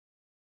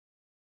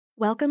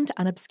Welcome to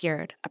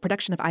Unobscured, a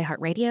production of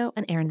iHeartRadio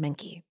and Aaron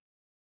Menke.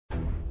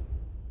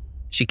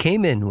 She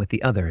came in with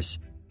the others.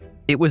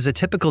 It was a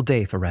typical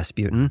day for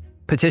Rasputin.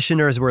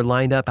 Petitioners were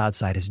lined up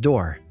outside his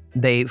door.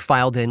 They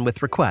filed in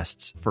with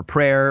requests for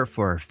prayer,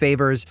 for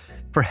favors,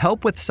 for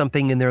help with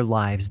something in their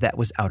lives that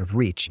was out of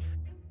reach.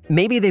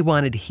 Maybe they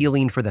wanted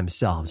healing for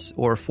themselves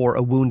or for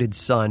a wounded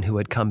son who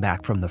had come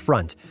back from the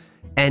front.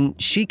 And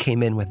she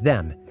came in with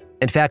them.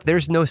 In fact,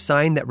 there's no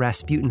sign that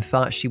Rasputin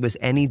thought she was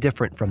any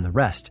different from the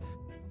rest.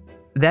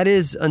 That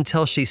is,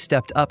 until she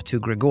stepped up to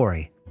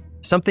Grigory.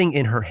 Something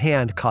in her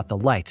hand caught the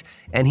light,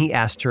 and he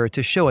asked her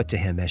to show it to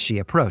him as she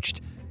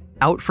approached.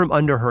 Out from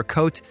under her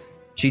coat,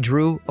 she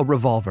drew a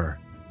revolver.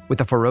 With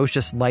a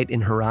ferocious light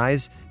in her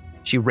eyes,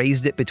 she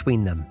raised it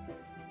between them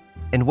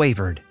and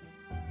wavered.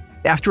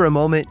 After a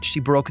moment, she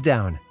broke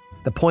down.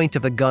 The point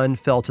of the gun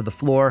fell to the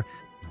floor,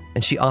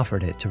 and she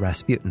offered it to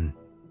Rasputin.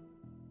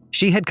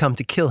 She had come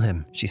to kill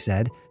him, she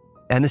said,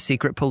 and the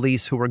secret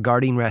police who were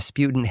guarding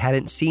Rasputin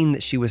hadn't seen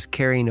that she was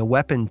carrying a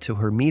weapon to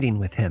her meeting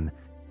with him.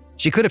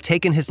 She could have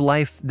taken his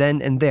life then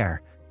and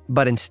there,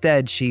 but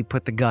instead she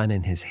put the gun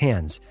in his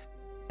hands.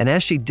 And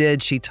as she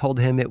did, she told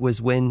him it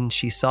was when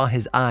she saw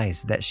his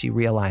eyes that she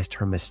realized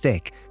her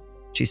mistake.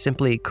 She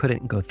simply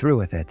couldn't go through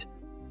with it.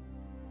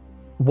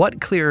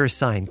 What clearer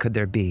sign could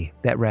there be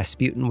that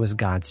Rasputin was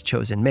God's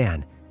chosen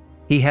man?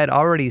 He had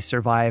already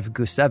survived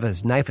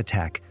Guseva's knife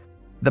attack.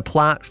 The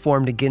plot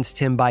formed against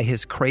him by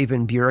his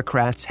craven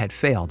bureaucrats had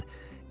failed,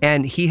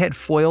 and he had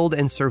foiled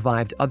and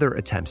survived other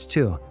attempts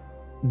too.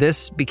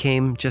 This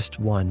became just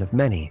one of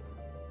many.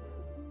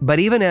 But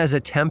even as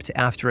attempt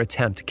after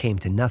attempt came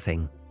to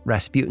nothing,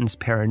 Rasputin's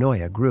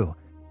paranoia grew.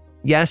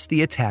 Yes,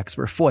 the attacks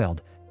were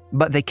foiled,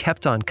 but they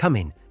kept on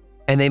coming,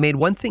 and they made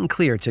one thing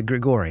clear to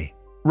Grigory.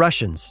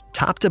 Russians,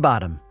 top to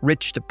bottom,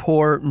 rich to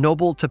poor,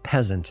 noble to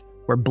peasant,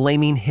 were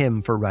blaming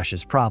him for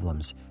Russia's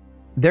problems.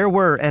 There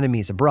were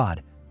enemies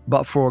abroad,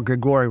 but for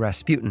Grigory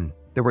Rasputin,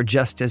 there were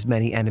just as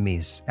many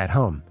enemies at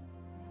home.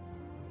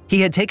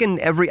 He had taken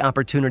every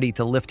opportunity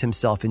to lift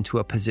himself into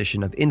a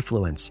position of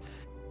influence,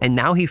 and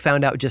now he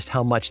found out just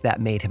how much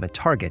that made him a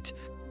target.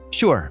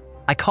 Sure,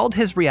 I called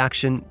his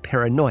reaction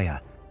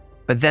paranoia,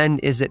 but then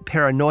is it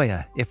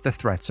paranoia if the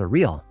threats are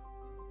real?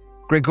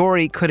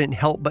 Grigory couldn't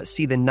help but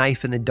see the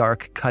knife in the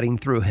dark cutting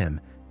through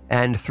him,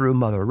 and through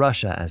Mother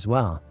Russia as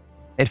well.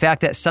 In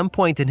fact, at some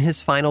point in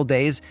his final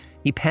days,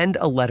 he penned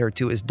a letter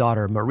to his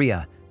daughter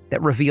Maria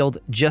that revealed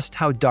just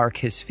how dark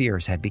his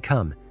fears had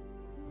become.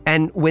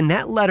 And when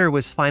that letter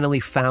was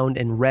finally found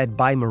and read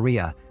by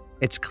Maria,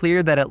 it's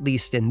clear that at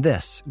least in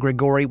this,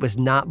 Grigory was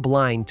not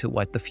blind to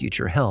what the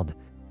future held.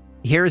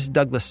 Here's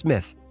Douglas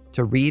Smith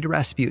to read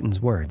Rasputin's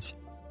words.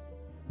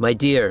 My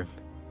dear,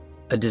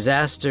 a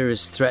disaster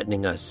is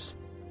threatening us.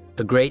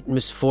 A great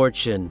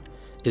misfortune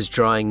is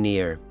drawing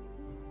near.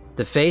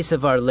 The face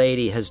of Our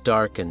Lady has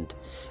darkened,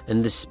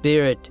 and the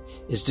spirit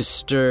is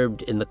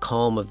disturbed in the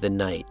calm of the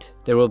night.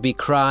 There will be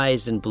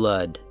cries and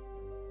blood.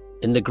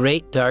 In the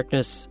great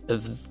darkness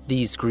of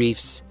these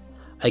griefs,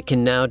 I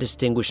can now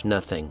distinguish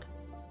nothing.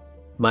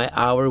 My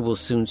hour will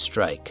soon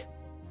strike.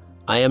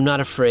 I am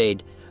not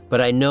afraid,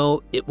 but I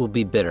know it will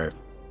be bitter.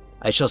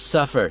 I shall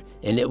suffer,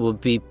 and it will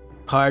be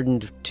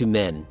pardoned to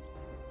men.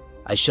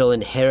 I shall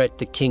inherit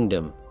the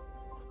kingdom,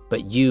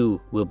 but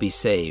you will be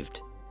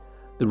saved.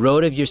 The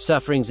road of your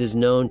sufferings is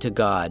known to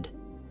God.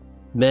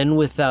 Men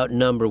without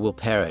number will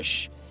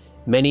perish.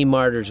 Many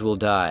martyrs will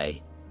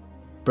die.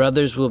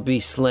 Brothers will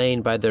be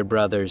slain by their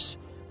brothers.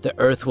 The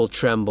earth will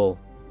tremble.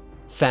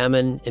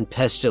 Famine and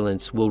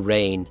pestilence will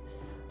reign.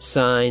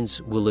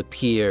 Signs will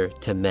appear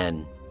to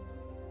men.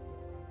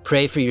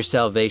 Pray for your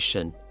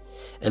salvation,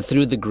 and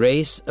through the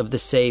grace of the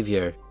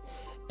Savior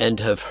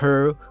and of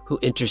her who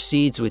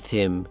intercedes with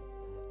him,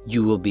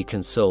 you will be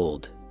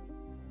consoled.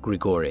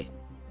 Grigory.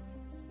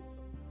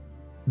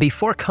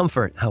 Before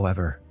comfort,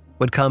 however,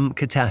 would come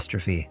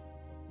catastrophe.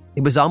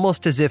 It was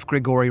almost as if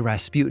Grigory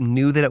Rasputin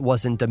knew that it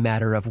wasn't a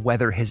matter of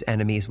whether his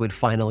enemies would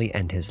finally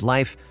end his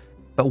life,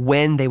 but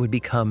when they would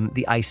become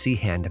the icy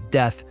hand of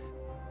death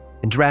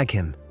and drag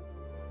him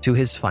to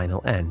his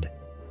final end.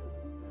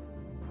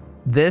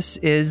 This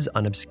is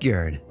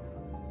Unobscured.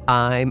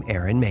 I'm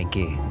Aaron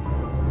Menke.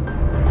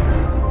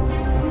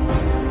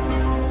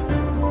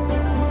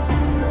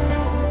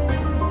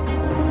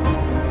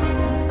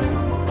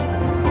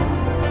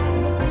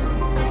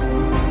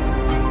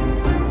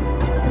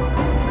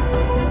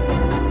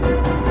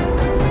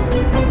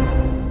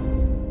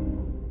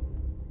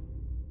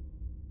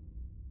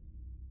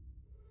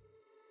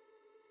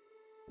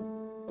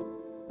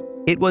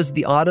 It was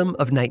the autumn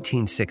of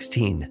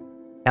 1916.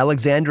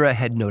 Alexandra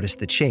had noticed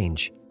the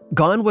change.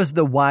 Gone was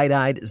the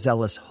wide-eyed,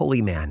 zealous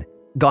holy man.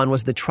 Gone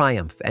was the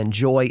triumph and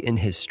joy in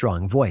his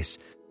strong voice,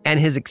 and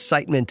his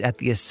excitement at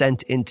the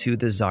ascent into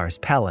the Tsar's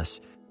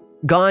palace.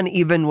 Gone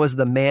even was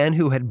the man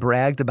who had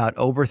bragged about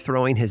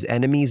overthrowing his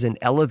enemies and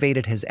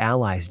elevated his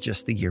allies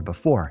just the year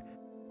before.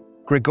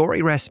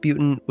 Grigory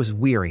Rasputin was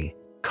weary,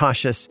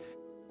 cautious,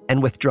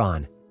 and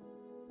withdrawn.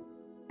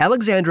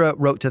 Alexandra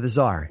wrote to the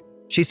Tsar.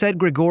 She said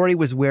Grigory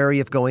was wary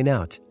of going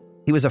out.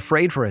 He was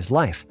afraid for his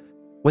life.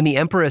 When the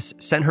empress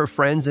sent her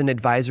friends and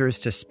advisors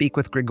to speak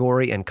with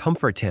Grigori and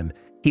comfort him,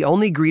 he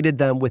only greeted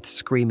them with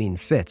screaming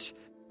fits.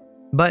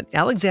 But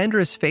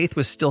Alexandra's faith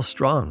was still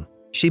strong.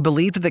 She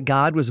believed that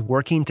God was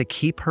working to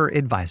keep her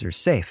advisors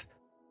safe.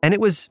 And it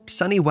was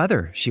sunny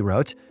weather, she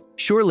wrote.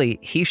 Surely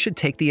he should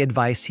take the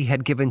advice he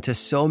had given to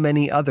so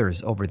many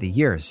others over the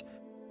years.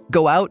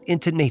 Go out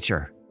into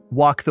nature,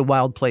 walk the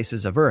wild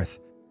places of earth,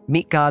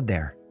 meet God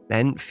there,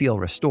 and feel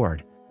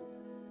restored.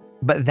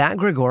 But that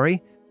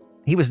Grigori,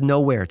 he was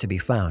nowhere to be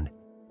found.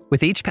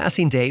 With each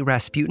passing day,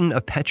 Rasputin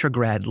of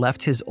Petrograd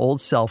left his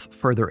old self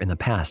further in the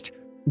past.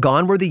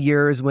 Gone were the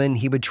years when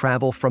he would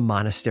travel from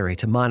monastery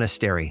to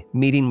monastery,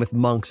 meeting with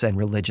monks and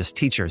religious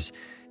teachers.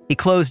 He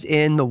closed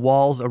in the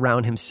walls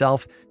around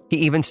himself. He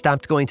even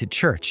stopped going to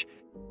church.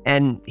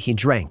 And he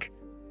drank.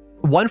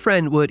 One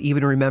friend would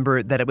even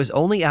remember that it was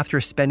only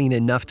after spending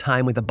enough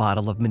time with a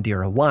bottle of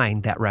Madeira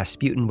wine that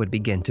Rasputin would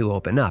begin to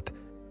open up.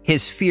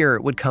 His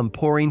fear would come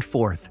pouring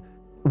forth.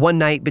 One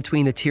night,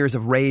 between the tears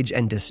of rage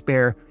and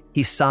despair,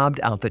 he sobbed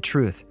out the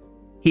truth.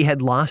 He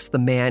had lost the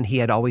man he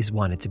had always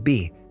wanted to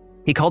be.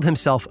 He called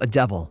himself a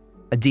devil,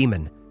 a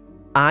demon.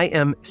 I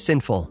am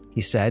sinful,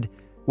 he said,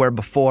 where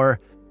before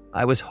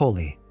I was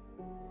holy.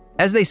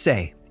 As they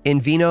say, in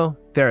vino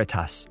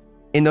veritas.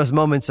 In those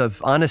moments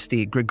of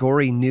honesty,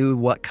 Grigori knew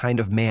what kind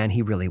of man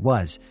he really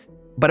was.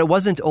 But it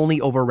wasn't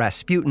only over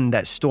Rasputin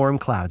that storm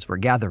clouds were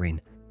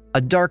gathering.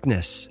 A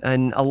darkness,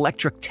 an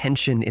electric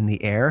tension in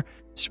the air,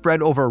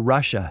 spread over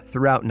Russia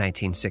throughout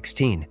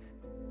 1916.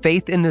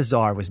 Faith in the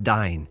Tsar was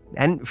dying,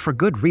 and for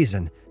good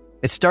reason.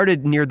 It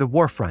started near the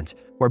war front,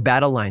 where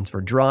battle lines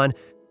were drawn,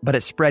 but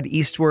it spread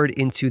eastward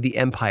into the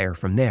empire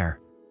from there.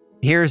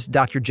 Here's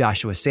Dr.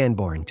 Joshua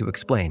Sanborn to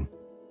explain.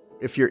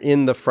 If you're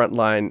in the front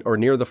line or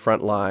near the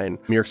front line,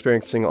 you're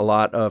experiencing a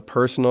lot of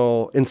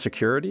personal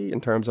insecurity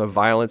in terms of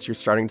violence. You're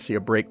starting to see a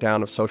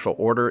breakdown of social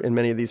order in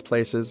many of these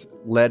places,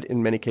 led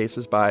in many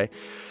cases by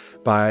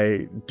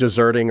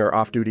deserting or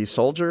off-duty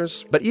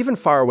soldiers. But even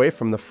far away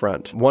from the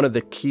front, one of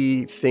the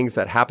key things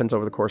that happens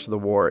over the course of the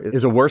war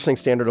is a worsening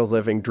standard of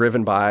living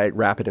driven by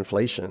rapid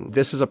inflation.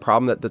 This is a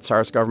problem that the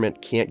Tsar's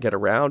government can't get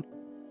around.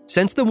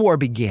 Since the war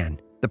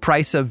began, the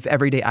price of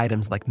everyday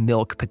items like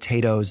milk,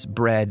 potatoes,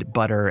 bread,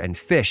 butter, and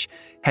fish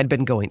had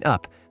been going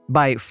up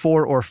by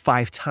 4 or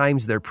 5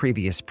 times their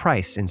previous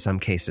price in some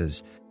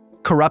cases.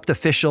 Corrupt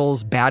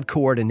officials, bad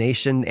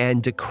coordination,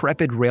 and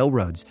decrepit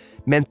railroads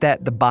meant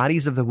that the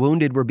bodies of the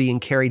wounded were being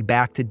carried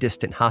back to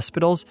distant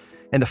hospitals,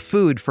 and the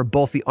food for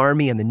both the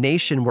army and the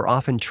nation were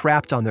often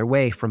trapped on their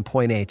way from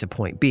point A to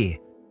point B.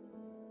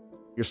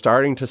 You're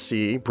starting to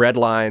see bread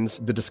lines,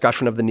 the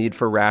discussion of the need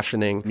for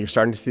rationing. You're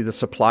starting to see the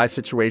supply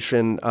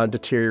situation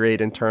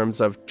deteriorate in terms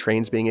of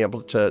trains being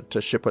able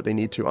to ship what they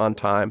need to on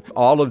time.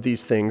 All of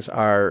these things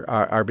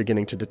are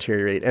beginning to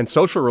deteriorate. And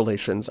social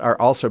relations are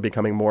also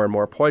becoming more and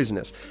more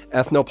poisonous.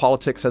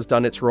 Ethnopolitics has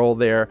done its role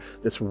there.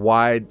 This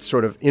wide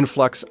sort of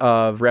influx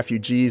of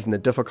refugees and the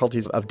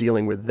difficulties of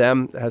dealing with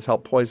them has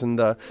helped poison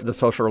the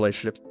social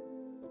relationships.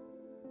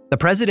 The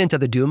president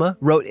of the Duma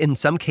wrote in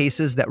some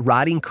cases that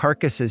rotting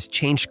carcasses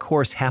changed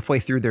course halfway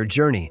through their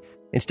journey.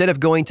 Instead of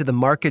going to the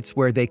markets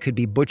where they could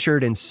be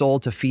butchered and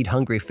sold to feed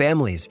hungry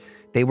families,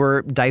 they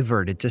were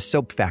diverted to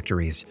soap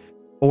factories.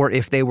 Or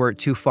if they were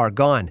too far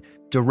gone,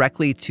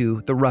 directly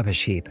to the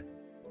rubbish heap.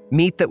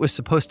 Meat that was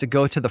supposed to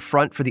go to the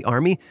front for the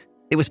army,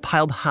 it was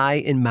piled high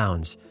in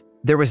mounds.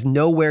 There was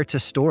nowhere to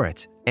store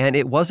it, and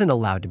it wasn't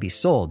allowed to be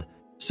sold.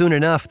 Soon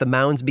enough, the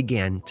mounds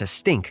began to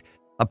stink.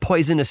 A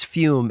poisonous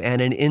fume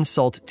and an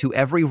insult to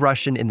every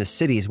Russian in the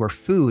cities where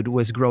food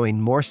was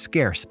growing more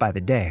scarce by the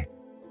day.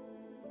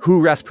 Who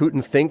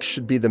Rasputin thinks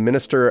should be the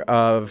minister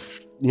of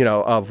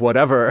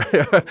whatever,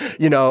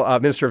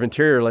 Minister of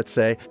Interior, let's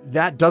say,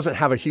 that doesn't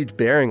have a huge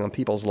bearing on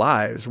people's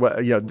lives.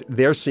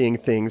 They're seeing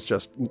things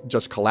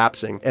just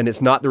collapsing, and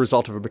it's not the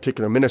result of a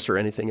particular minister or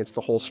anything. It's the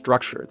whole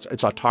structure.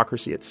 It's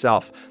autocracy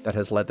itself that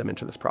has led them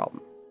into this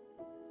problem.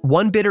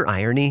 One bitter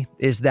irony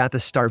is that the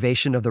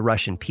starvation of the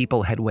Russian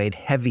people had weighed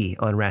heavy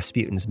on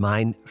Rasputin's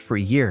mind for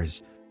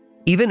years.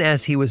 Even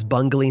as he was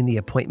bungling the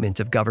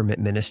appointment of government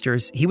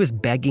ministers, he was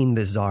begging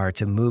the Tsar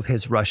to move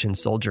his Russian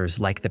soldiers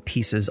like the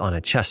pieces on a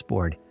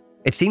chessboard.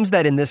 It seems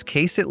that in this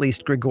case, at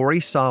least,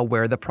 Grigori saw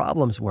where the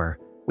problems were.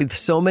 With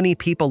so many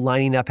people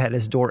lining up at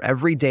his door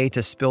every day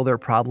to spill their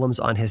problems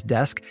on his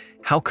desk,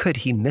 how could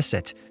he miss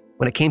it?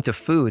 When it came to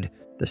food,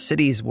 the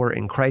cities were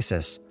in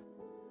crisis.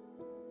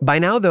 By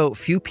now, though,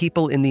 few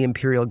people in the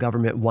imperial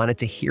government wanted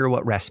to hear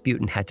what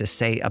Rasputin had to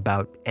say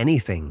about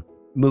anything.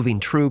 Moving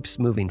troops,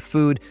 moving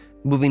food,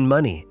 moving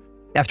money.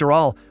 After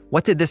all,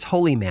 what did this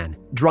holy man,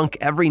 drunk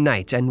every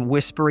night and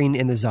whispering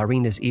in the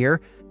Tsarina's ear,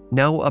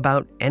 know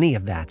about any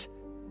of that?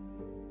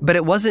 But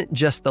it wasn't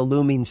just the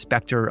looming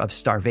specter of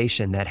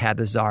starvation that had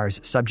the Tsar's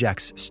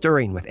subjects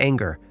stirring with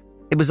anger.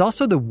 It was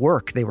also the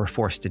work they were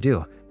forced to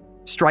do.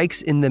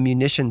 Strikes in the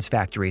munitions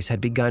factories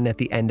had begun at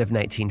the end of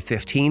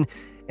 1915,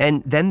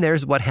 and then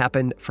there's what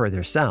happened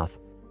further south.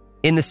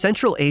 In the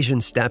Central Asian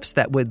steppes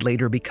that would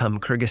later become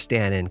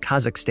Kyrgyzstan and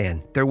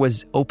Kazakhstan, there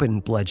was open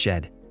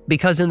bloodshed.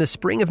 Because in the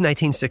spring of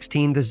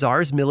 1916, the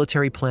Tsar's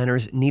military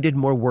planners needed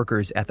more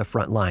workers at the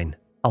front line.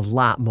 A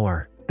lot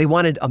more. They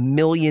wanted 1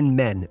 million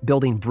men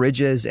building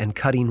bridges and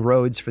cutting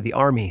roads for the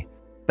army.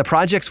 The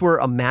projects were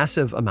a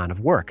massive amount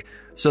of work,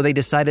 so they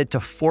decided to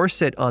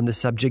force it on the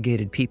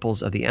subjugated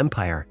peoples of the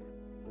empire.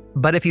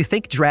 But if you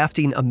think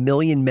drafting 1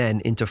 million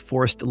men into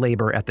forced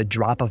labor at the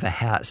drop of a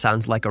hat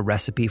sounds like a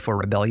recipe for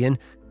rebellion,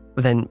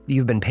 then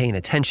you've been paying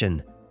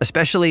attention,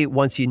 especially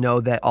once you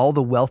know that all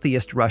the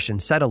wealthiest Russian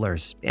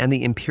settlers and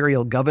the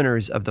imperial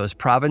governors of those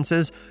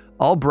provinces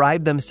all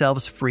bribed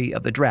themselves free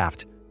of the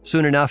draft.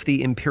 Soon enough,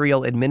 the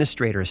imperial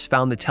administrators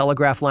found the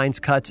telegraph lines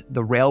cut,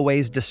 the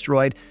railways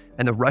destroyed,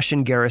 and the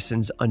Russian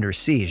garrisons under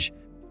siege.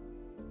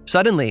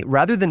 Suddenly,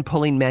 rather than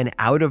pulling men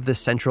out of the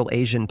Central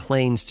Asian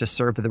plains to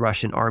serve the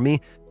Russian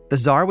army, the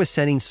Tsar was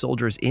sending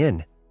soldiers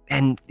in,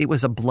 and it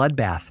was a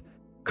bloodbath.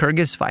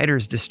 Kyrgyz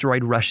fighters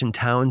destroyed Russian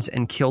towns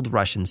and killed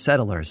Russian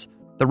settlers.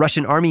 The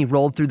Russian army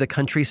rolled through the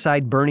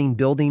countryside, burning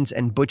buildings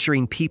and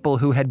butchering people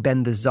who had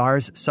been the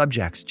Tsar's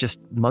subjects just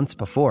months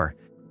before.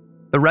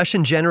 The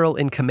Russian general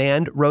in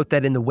command wrote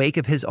that in the wake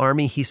of his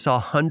army, he saw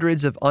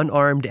hundreds of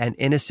unarmed and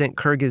innocent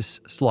Kyrgyz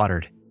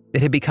slaughtered.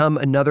 It had become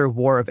another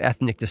war of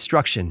ethnic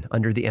destruction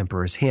under the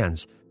emperor's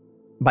hands.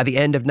 By the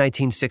end of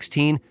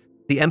 1916,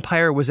 the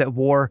empire was at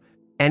war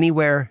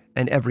anywhere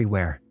and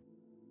everywhere,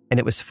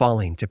 and it was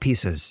falling to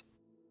pieces.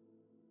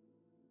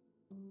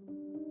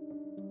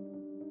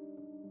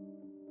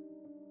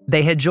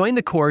 They had joined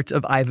the court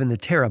of Ivan the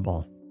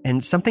Terrible,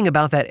 and something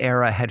about that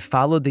era had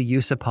followed the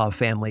Yusupov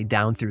family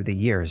down through the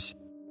years.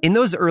 In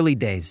those early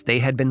days, they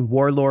had been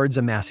warlords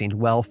amassing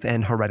wealth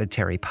and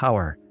hereditary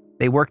power.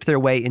 They worked their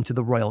way into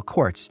the royal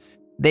courts.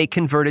 They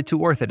converted to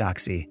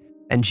orthodoxy,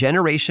 and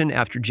generation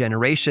after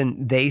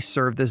generation, they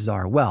served the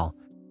Tsar well.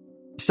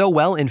 So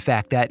well, in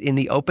fact, that in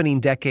the opening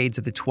decades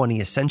of the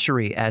 20th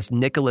century, as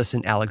Nicholas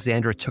and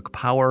Alexandra took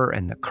power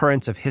and the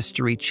currents of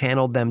history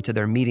channeled them to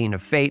their meeting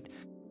of fate,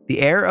 the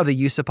heir of the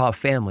Yusupov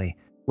family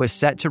was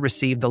set to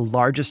receive the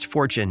largest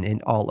fortune in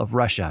all of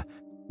Russia,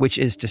 which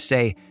is to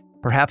say,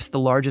 perhaps the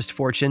largest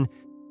fortune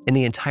in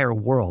the entire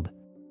world.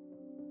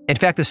 In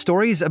fact, the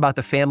stories about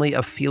the family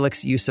of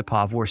Felix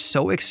Yusupov were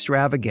so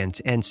extravagant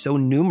and so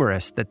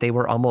numerous that they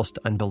were almost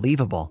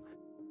unbelievable.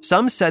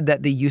 Some said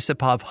that the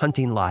Yusupov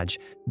hunting lodge,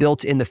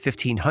 built in the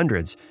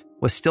 1500s,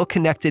 was still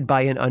connected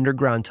by an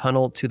underground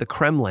tunnel to the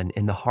Kremlin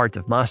in the heart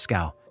of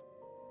Moscow.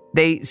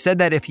 They said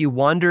that if you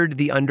wandered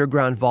the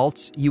underground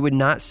vaults, you would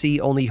not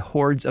see only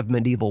hordes of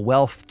medieval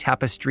wealth,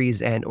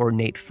 tapestries, and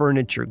ornate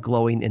furniture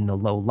glowing in the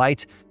low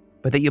light,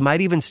 but that you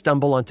might even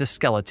stumble onto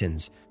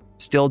skeletons,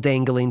 still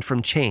dangling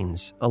from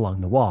chains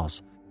along the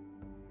walls.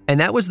 And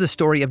that was the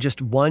story of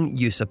just one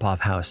Yusupov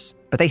house,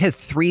 but they had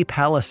 3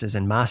 palaces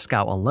in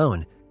Moscow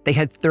alone. They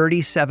had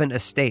 37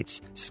 estates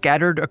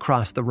scattered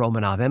across the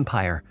Romanov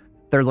Empire.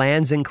 Their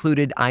lands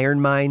included iron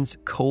mines,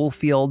 coal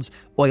fields,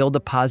 oil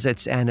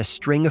deposits, and a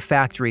string of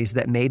factories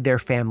that made their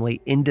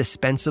family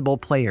indispensable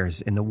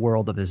players in the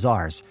world of the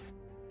Tsars.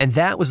 And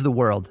that was the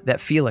world that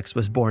Felix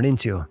was born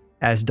into,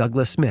 as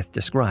Douglas Smith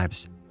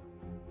describes.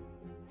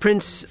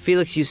 Prince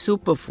Felix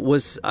Yusupov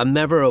was a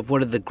member of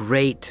one of the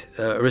great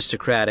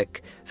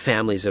aristocratic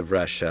families of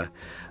Russia.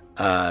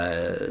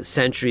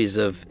 Centuries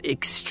of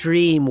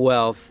extreme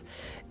wealth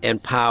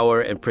and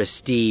power and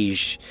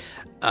prestige.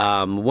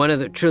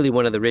 Truly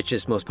one of the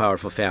richest, most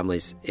powerful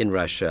families in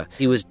Russia.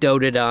 He was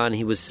doted on.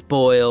 He was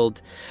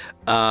spoiled.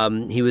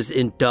 He was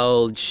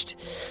indulged.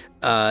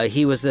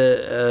 He was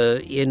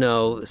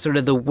sort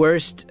of the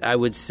worst, I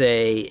would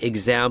say,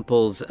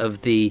 examples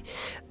of the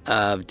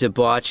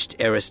debauched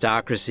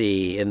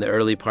aristocracy in the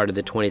early part of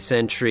the 20th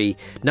century.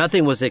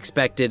 Nothing was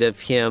expected of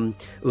him.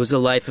 It was a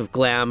life of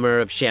glamour,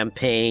 of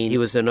champagne. He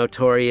was a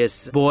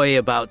notorious boy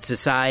about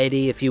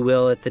society, if you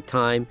will, at the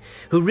time,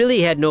 who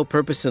really had no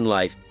purpose in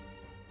life.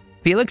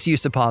 Felix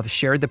Yusupov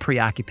shared the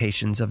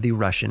preoccupations of the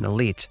Russian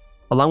elite.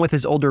 Along with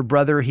his older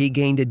brother, he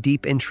gained a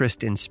deep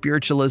interest in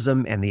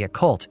spiritualism and the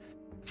occult.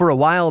 For a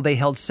while, they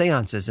held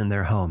seances in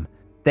their home.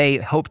 They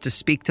hoped to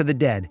speak to the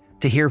dead,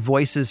 to hear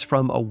voices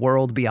from a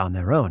world beyond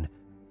their own.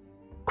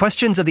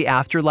 Questions of the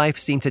afterlife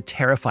seemed to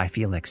terrify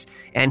Felix,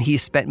 and he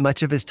spent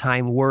much of his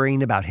time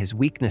worrying about his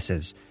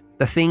weaknesses,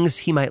 the things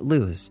he might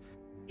lose.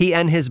 He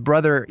and his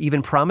brother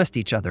even promised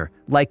each other,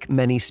 like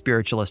many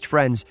spiritualist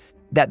friends,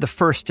 that the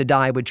first to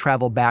die would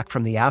travel back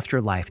from the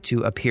afterlife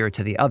to appear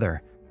to the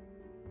other.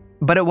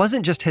 But it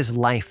wasn't just his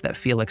life that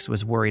Felix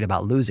was worried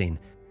about losing.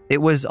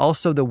 It was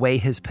also the way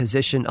his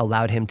position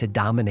allowed him to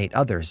dominate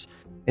others.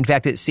 In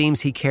fact, it seems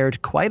he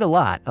cared quite a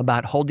lot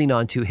about holding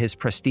on to his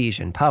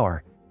prestige and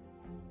power.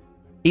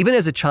 Even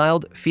as a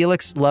child,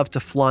 Felix loved to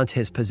flaunt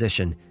his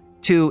position.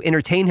 To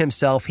entertain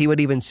himself, he would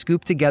even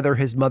scoop together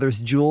his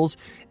mother's jewels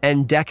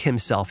and deck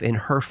himself in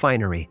her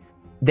finery.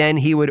 Then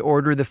he would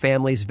order the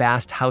family's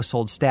vast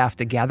household staff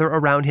to gather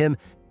around him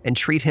and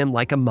treat him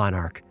like a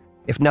monarch.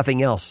 If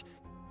nothing else,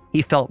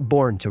 he felt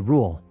born to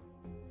rule.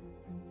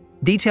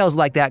 Details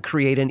like that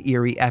create an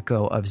eerie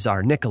echo of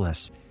Tsar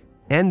Nicholas.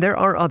 And there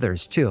are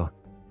others, too.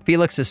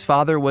 Felix's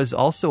father was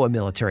also a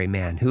military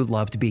man who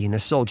loved being a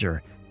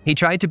soldier. He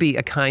tried to be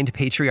a kind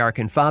patriarch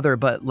and father,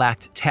 but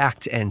lacked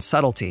tact and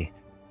subtlety.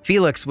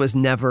 Felix was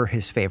never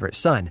his favorite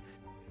son,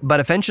 but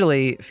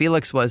eventually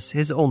Felix was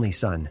his only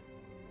son.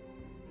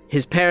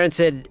 His parents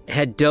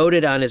had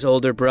doted on his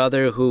older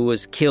brother, who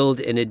was killed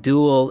in a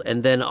duel,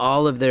 and then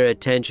all of their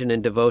attention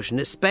and devotion,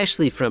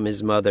 especially from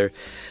his mother,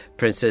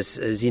 Princess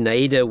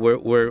Zinaida,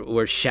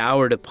 were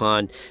showered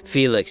upon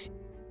Felix.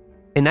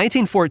 In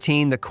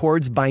 1914, the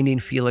cords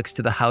binding Felix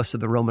to the house of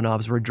the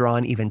Romanovs were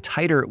drawn even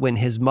tighter when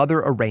his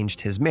mother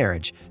arranged his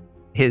marriage.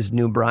 His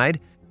new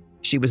bride,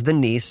 she was the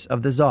niece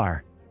of the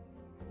Tsar.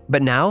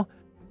 But now,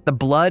 the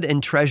blood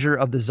and treasure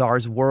of the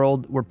Tsar's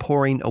world were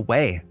pouring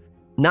away,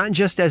 not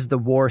just as the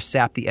war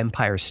sapped the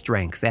empire's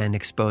strength and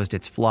exposed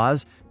its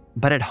flaws,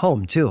 but at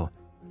home too.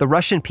 The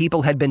Russian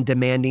people had been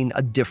demanding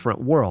a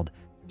different world.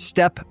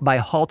 Step by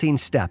halting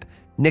step,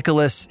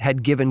 Nicholas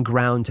had given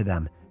ground to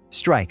them.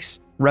 Strikes,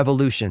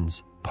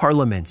 revolutions,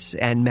 parliaments,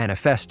 and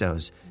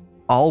manifestos,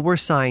 all were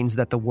signs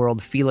that the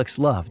world Felix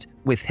loved,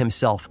 with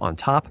himself on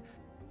top,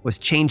 was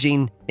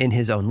changing in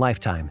his own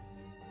lifetime.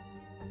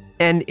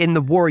 And in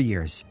the war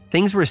years,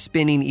 things were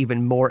spinning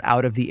even more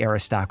out of the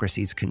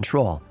aristocracy's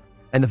control,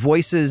 and the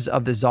voices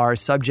of the Tsar's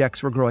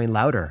subjects were growing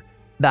louder.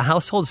 The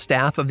household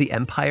staff of the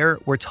empire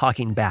were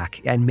talking back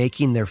and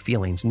making their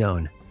feelings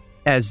known.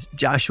 As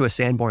Joshua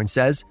Sanborn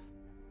says,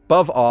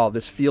 above all,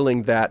 this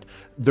feeling that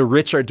the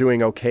rich are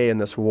doing okay in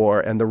this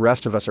war and the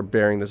rest of us are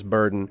bearing this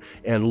burden,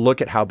 and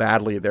look at how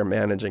badly they're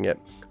managing it.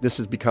 This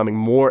is becoming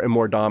more and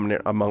more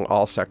dominant among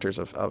all sectors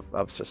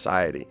of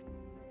society.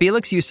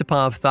 Felix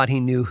Yusupov thought he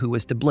knew who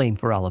was to blame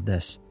for all of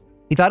this.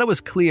 He thought it was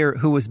clear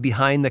who was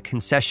behind the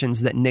concessions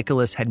that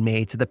Nicholas had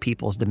made to the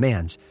people's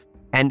demands,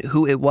 and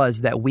who it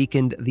was that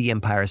weakened the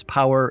empire's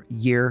power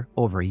year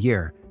over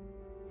year.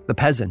 The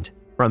peasant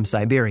from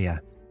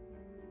Siberia.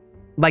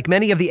 Like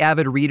many of the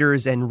avid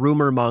readers and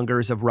rumor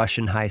mongers of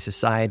Russian high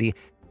society,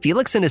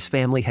 Felix and his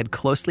family had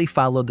closely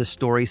followed the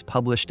stories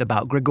published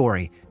about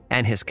Grigory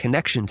and his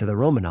connection to the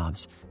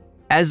Romanovs.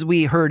 As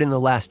we heard in the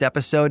last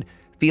episode,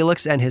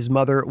 Felix and his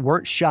mother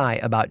weren't shy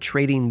about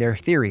trading their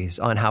theories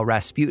on how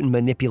Rasputin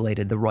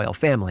manipulated the royal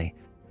family.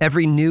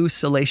 Every new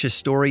salacious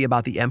story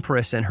about the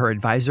empress and her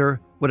advisor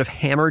would have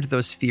hammered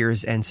those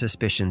fears and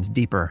suspicions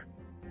deeper.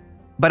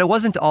 But it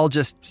wasn't all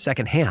just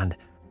secondhand.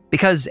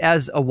 Because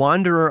as a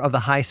wanderer of the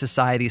high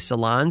society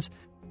salons,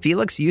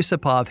 Felix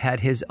Yusupov had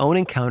his own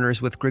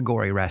encounters with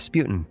Grigory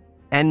Rasputin.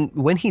 And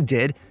when he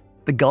did,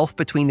 the gulf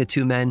between the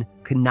two men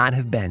could not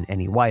have been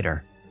any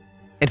wider.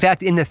 In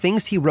fact, in the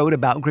things he wrote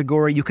about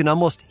Grigory, you can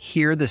almost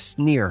hear the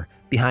sneer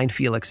behind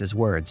Felix's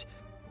words.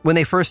 When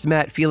they first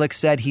met, Felix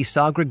said he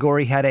saw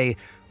Grigory had a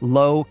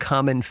low,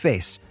 common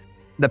face.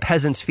 The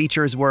peasant's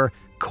features were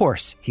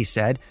coarse, he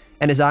said,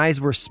 and his eyes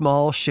were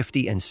small,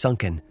 shifty, and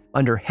sunken,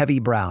 under heavy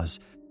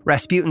brows.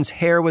 Rasputin's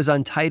hair was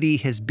untidy,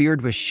 his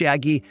beard was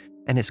shaggy,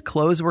 and his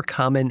clothes were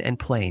common and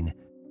plain.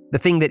 The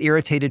thing that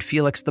irritated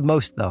Felix the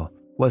most, though,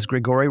 was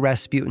Grigory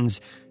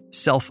Rasputin's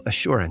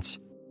self-assurance.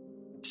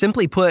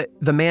 Simply put,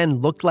 the man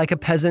looked like a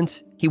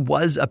peasant, he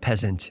was a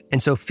peasant,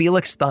 and so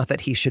Felix thought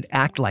that he should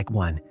act like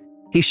one.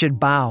 He should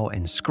bow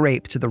and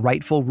scrape to the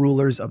rightful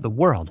rulers of the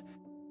world.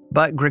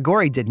 But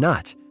Grigory did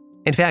not.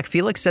 In fact,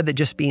 Felix said that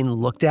just being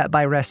looked at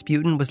by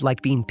Rasputin was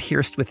like being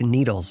pierced with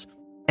needles.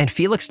 And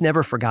Felix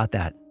never forgot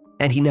that.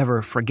 And he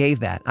never forgave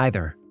that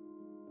either.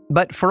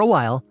 But for a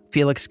while,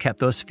 Felix kept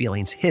those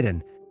feelings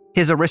hidden.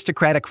 His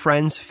aristocratic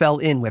friends fell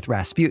in with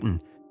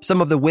Rasputin.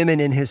 Some of the women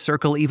in his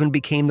circle even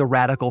became the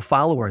radical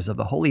followers of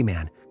the holy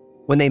man.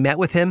 When they met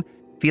with him,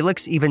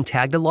 Felix even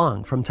tagged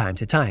along from time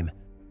to time.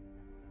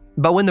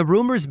 But when the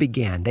rumors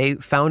began, they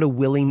found a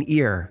willing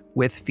ear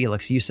with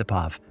Felix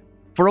Yusupov.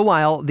 For a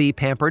while, the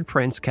pampered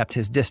prince kept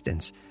his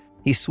distance.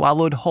 He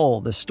swallowed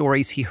whole the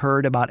stories he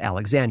heard about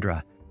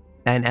Alexandra.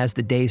 And as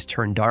the days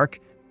turned dark,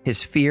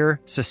 his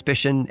fear,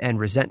 suspicion, and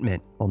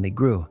resentment only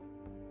grew.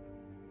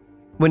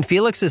 When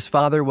Felix's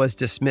father was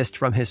dismissed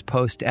from his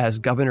post as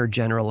Governor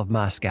General of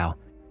Moscow,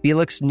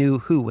 Felix knew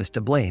who was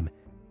to blame.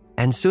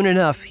 And soon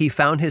enough, he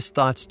found his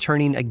thoughts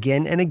turning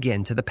again and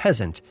again to the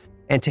peasant,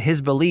 and to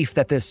his belief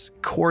that this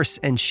coarse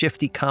and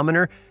shifty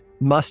commoner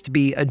must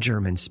be a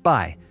German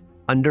spy,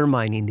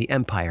 undermining the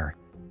empire.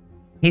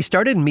 He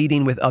started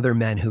meeting with other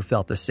men who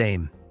felt the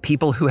same,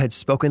 people who had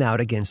spoken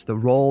out against the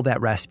role that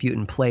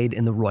Rasputin played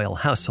in the royal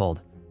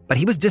household. But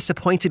he was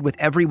disappointed with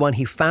everyone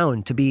he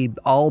found to be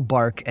all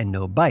bark and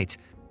no bite.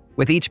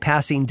 With each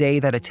passing day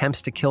that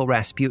attempts to kill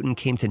Rasputin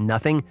came to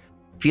nothing,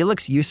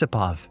 Felix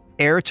Yusupov,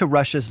 heir to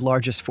Russia's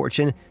largest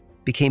fortune,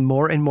 became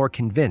more and more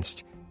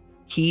convinced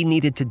he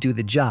needed to do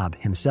the job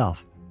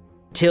himself.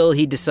 Till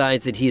he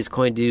decides that he is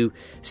going to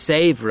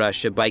save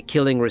Russia by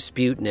killing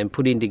Rasputin and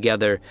putting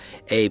together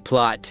a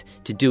plot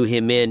to do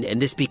him in.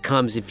 And this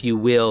becomes, if you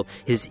will,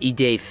 his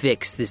idée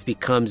fixe. This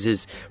becomes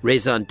his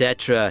raison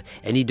d'etre,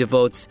 and he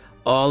devotes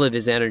all of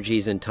his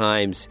energies and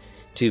times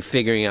to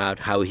figuring out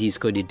how he's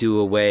going to do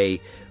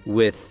away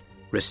with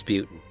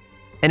Rasputin.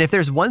 And if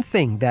there's one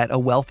thing that a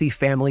wealthy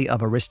family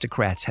of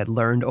aristocrats had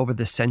learned over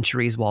the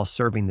centuries while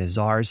serving the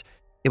czars,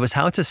 it was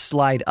how to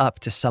slide up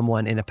to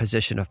someone in a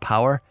position of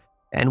power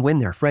and win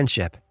their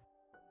friendship,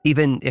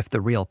 even if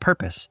the real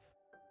purpose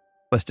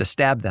was to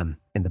stab them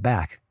in the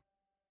back.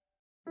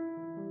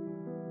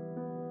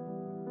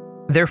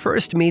 Their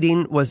first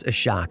meeting was a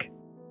shock.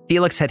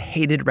 Felix had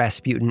hated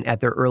Rasputin at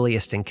their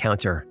earliest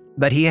encounter,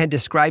 but he had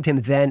described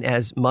him then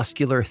as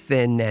muscular,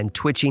 thin, and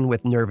twitching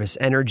with nervous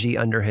energy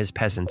under his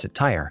peasant's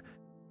attire.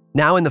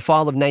 Now, in the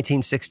fall of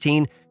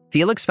 1916,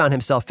 Felix found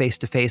himself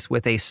face-to-face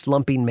with a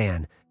slumping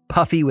man,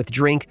 puffy with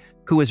drink,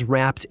 who was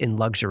wrapped in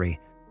luxury.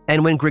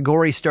 And when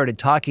Grigory started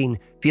talking,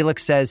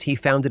 Felix says he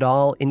found it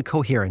all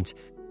incoherent.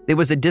 It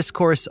was a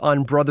discourse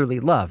on brotherly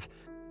love.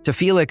 To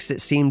Felix,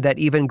 it seemed that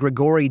even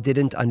Grigory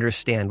didn't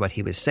understand what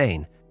he was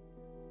saying.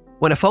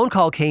 When a phone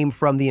call came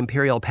from the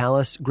Imperial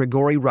Palace,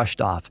 Grigory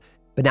rushed off,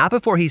 but not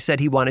before he said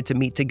he wanted to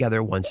meet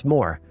together once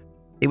more.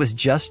 It was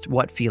just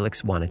what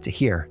Felix wanted to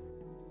hear.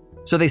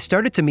 So they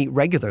started to meet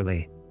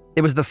regularly.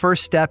 It was the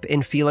first step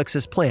in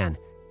Felix's plan.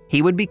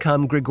 He would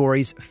become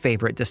Grigory's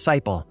favorite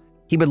disciple.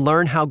 He would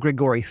learn how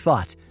Grigory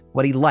thought,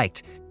 what he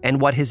liked,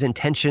 and what his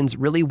intentions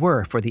really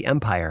were for the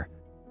empire.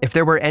 If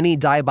there were any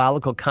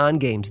diabolical con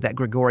games that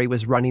Grigory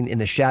was running in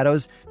the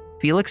shadows,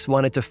 Felix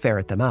wanted to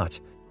ferret them out.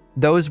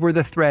 Those were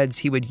the threads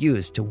he would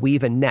use to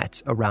weave a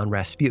net around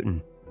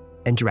Rasputin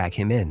and drag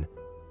him in.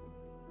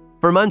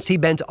 For months, he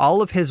bent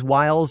all of his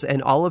wiles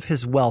and all of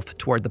his wealth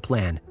toward the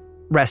plan.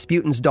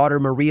 Rasputin's daughter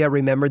Maria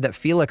remembered that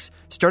Felix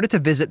started to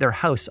visit their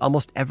house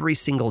almost every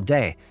single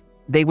day.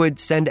 They would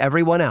send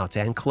everyone out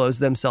and close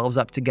themselves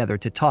up together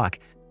to talk,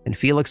 and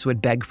Felix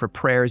would beg for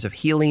prayers of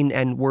healing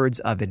and words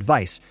of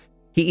advice.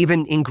 He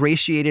even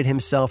ingratiated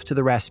himself to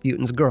the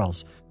Rasputin's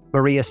girls.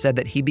 Maria said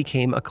that he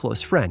became a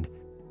close friend.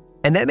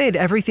 And that made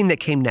everything that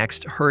came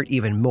next hurt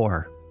even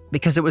more,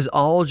 because it was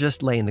all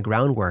just laying the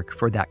groundwork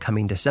for that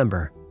coming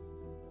December.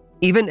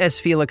 Even as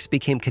Felix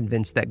became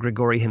convinced that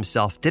Grigory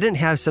himself didn't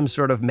have some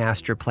sort of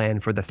master plan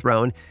for the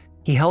throne,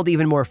 he held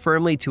even more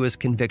firmly to his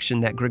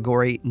conviction that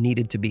Grigory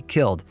needed to be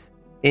killed.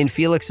 In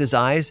Felix's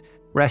eyes,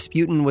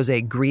 Rasputin was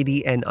a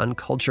greedy and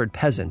uncultured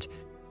peasant,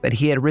 but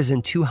he had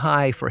risen too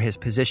high for his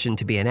position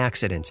to be an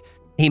accident.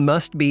 He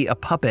must be a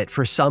puppet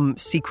for some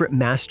secret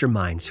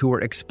masterminds who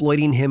were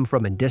exploiting him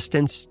from a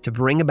distance to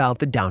bring about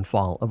the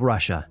downfall of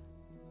Russia.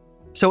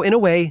 So in a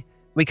way,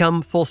 we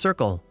come full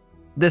circle.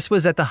 This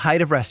was at the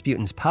height of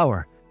Rasputin's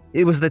power.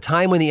 It was the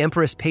time when the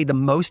Empress paid the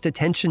most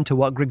attention to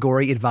what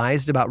Grigory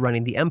advised about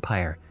running the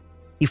empire.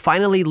 He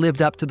finally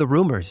lived up to the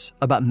rumors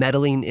about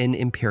meddling in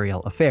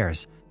imperial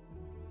affairs.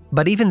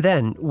 But even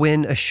then,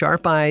 when a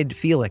sharp-eyed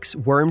Felix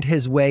wormed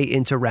his way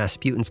into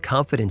Rasputin's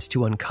confidence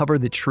to uncover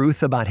the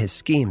truth about his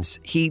schemes,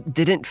 he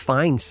didn't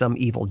find some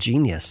evil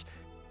genius.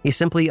 He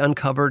simply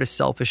uncovered a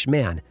selfish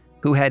man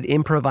who had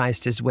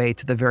improvised his way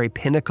to the very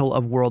pinnacle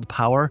of world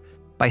power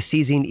by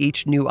seizing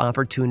each new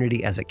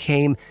opportunity as it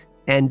came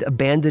and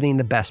abandoning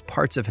the best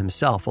parts of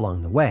himself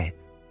along the way.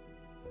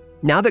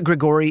 Now that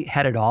Grigory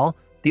had it all,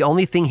 the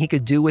only thing he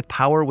could do with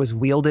power was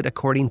wield it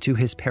according to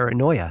his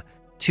paranoia,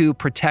 to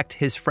protect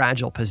his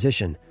fragile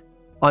position.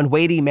 On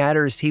weighty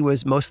matters, he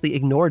was mostly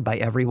ignored by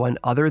everyone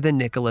other than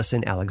Nicholas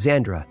and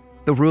Alexandra,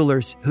 the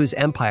rulers whose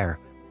empire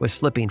was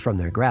slipping from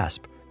their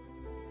grasp.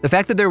 The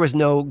fact that there was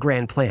no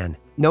grand plan,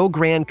 no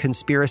grand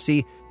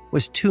conspiracy,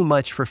 was too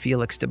much for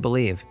Felix to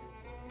believe.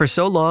 For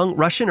so long,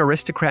 Russian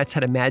aristocrats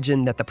had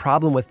imagined that the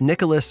problem with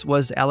Nicholas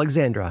was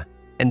Alexandra,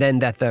 and then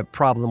that the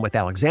problem with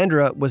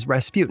Alexandra was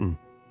Rasputin.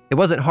 It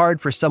wasn't hard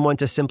for someone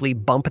to simply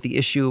bump the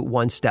issue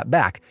one step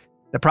back.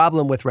 The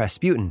problem with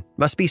Rasputin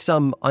must be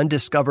some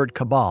undiscovered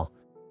cabal,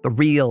 the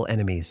real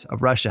enemies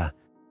of Russia.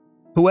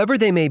 Whoever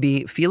they may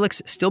be,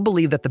 Felix still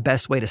believed that the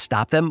best way to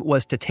stop them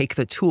was to take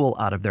the tool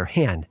out of their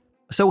hand.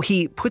 So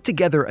he put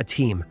together a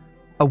team,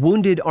 a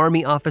wounded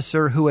army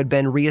officer who had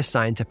been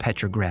reassigned to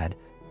Petrograd,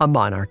 a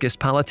monarchist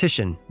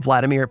politician,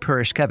 Vladimir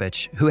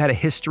Purishkevich, who had a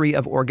history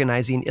of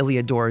organizing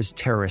Iliador's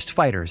terrorist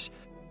fighters,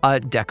 a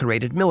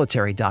decorated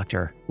military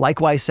doctor,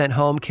 likewise sent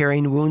home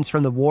carrying wounds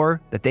from the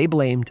war that they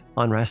blamed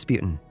on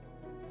Rasputin.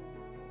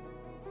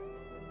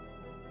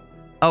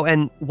 Oh,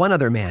 and one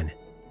other man,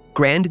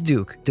 Grand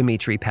Duke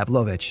Dmitry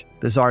Pavlovich,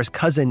 the Tsar's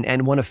cousin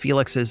and one of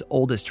Felix's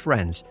oldest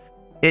friends.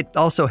 It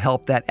also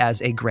helped that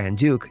as a Grand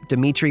Duke,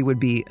 Dmitry would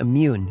be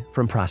immune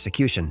from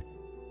prosecution.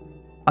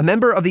 A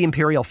member of the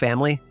imperial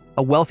family,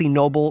 a wealthy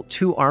noble,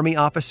 2 army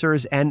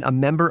officers, and a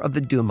member of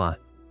the Duma.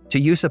 To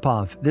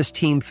Yusupov, this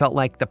team felt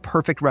like the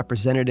perfect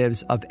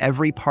representatives of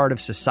every part of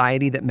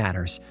society that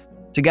matters.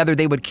 Together,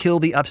 they would kill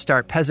the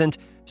upstart peasant,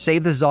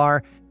 save the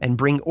Tsar, and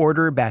bring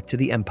order back to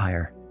the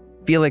empire.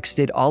 Felix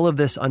did all of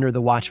this under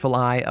the watchful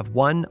eye of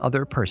one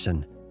other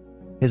person,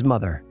 his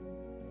mother.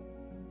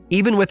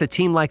 Even with a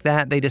team like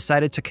that, they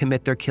decided to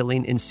commit their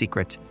killing in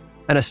secret.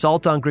 An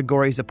assault on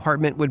Grigory's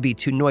apartment would be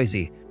too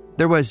noisy.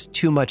 There was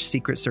too much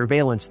secret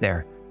surveillance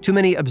there, too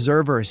many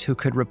observers who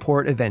could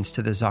report events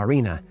to the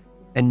Tsarina,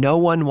 and no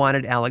one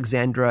wanted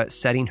Alexandra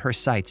setting her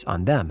sights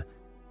on them.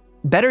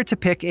 Better to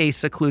pick a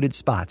secluded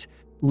spot,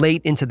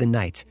 late into the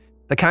night,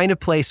 the kind of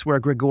place where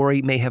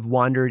Grigory may have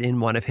wandered in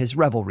one of his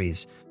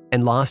revelries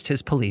and lost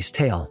his police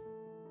tail.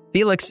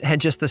 Felix had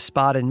just the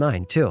spot in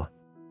mind, too.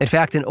 In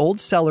fact, an old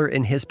cellar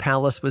in his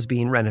palace was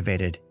being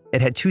renovated.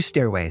 It had 2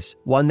 stairways,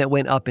 one that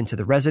went up into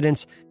the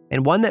residence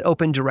and one that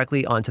opened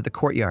directly onto the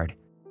courtyard.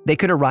 They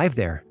could arrive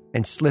there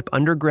and slip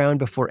underground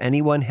before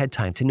anyone had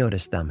time to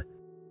notice them.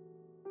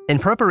 In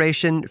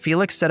preparation,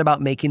 Felix set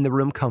about making the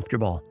room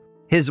comfortable.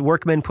 His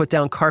workmen put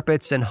down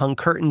carpets and hung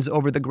curtains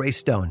over the gray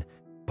stone.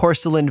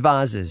 Porcelain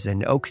vases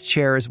and oak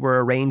chairs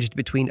were arranged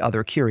between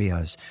other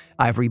curios,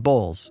 ivory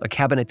bowls, a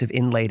cabinet of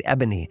inlaid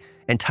ebony,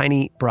 and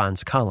tiny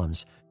bronze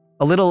columns.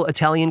 A little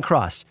Italian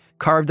cross,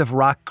 carved of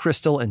rock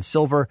crystal and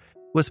silver,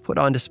 was put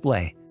on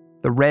display.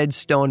 The red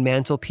stone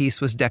mantelpiece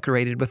was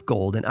decorated with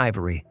gold and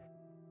ivory.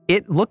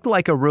 It looked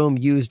like a room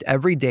used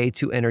every day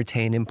to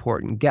entertain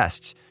important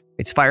guests.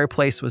 Its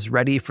fireplace was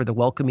ready for the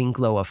welcoming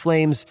glow of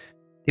flames.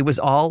 It was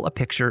all a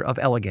picture of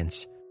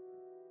elegance.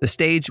 The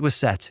stage was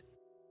set.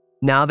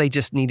 Now they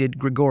just needed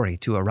Grigori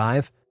to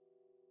arrive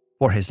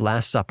for his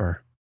last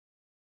supper.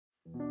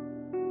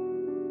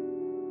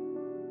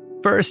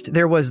 First,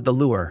 there was the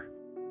lure.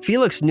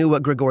 Felix knew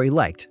what Grigori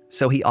liked,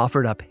 so he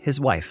offered up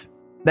his wife.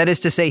 That is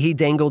to say, he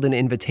dangled an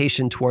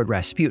invitation toward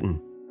Rasputin.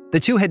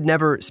 The two had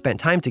never spent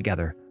time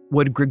together.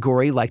 Would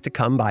Grigori like to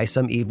come by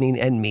some evening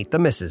and meet the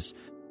missus?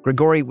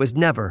 Grigori was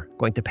never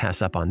going to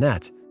pass up on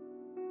that.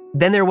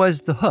 Then there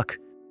was the hook.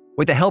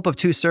 With the help of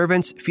 2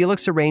 servants,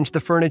 Felix arranged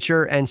the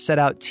furniture and set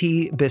out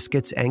tea,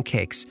 biscuits, and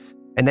cakes,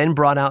 and then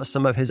brought out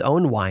some of his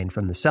own wine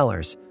from the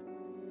cellars.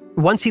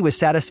 Once he was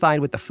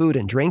satisfied with the food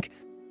and drink,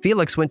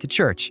 Felix went to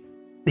church.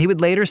 He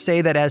would later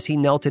say that as he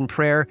knelt in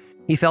prayer,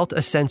 he felt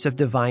a sense of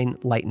divine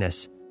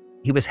lightness.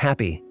 He was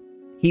happy.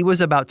 He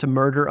was about to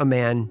murder a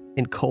man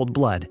in cold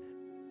blood.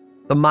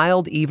 The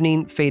mild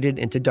evening faded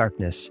into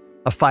darkness.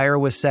 A fire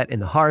was set in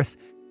the hearth,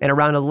 and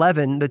around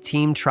 11, the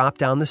team tropped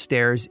down the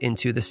stairs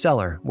into the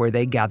cellar where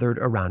they gathered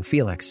around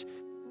Felix.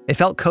 It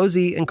felt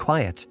cozy and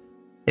quiet.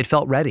 It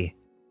felt ready.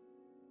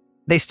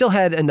 They still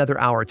had another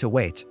hour to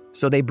wait,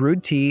 so they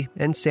brewed tea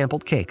and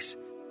sampled cakes.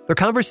 Their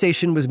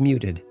conversation was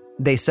muted.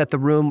 They set the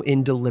room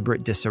in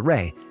deliberate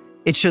disarray.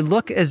 It should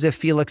look as if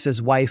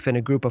Felix's wife and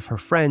a group of her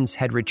friends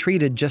had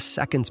retreated just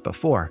seconds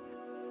before.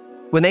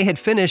 When they had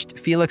finished,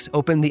 Felix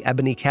opened the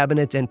ebony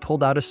cabinet and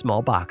pulled out a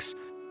small box.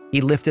 He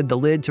lifted the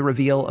lid to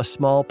reveal a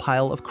small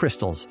pile of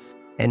crystals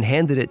and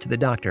handed it to the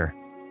doctor.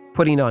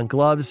 Putting on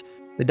gloves,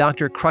 the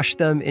doctor crushed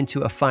them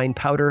into a fine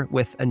powder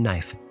with a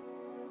knife.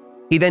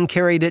 He then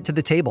carried it to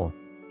the table.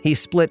 He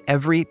split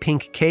every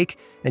pink cake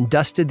and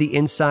dusted the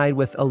inside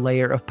with a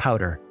layer of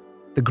powder.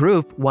 The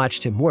group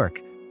watched him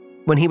work.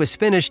 When he was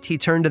finished, he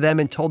turned to them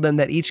and told them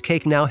that each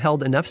cake now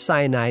held enough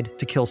cyanide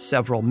to kill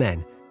several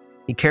men.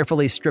 He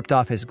carefully stripped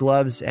off his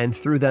gloves and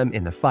threw them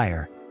in the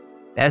fire.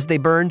 As they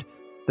burned,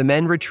 the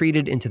men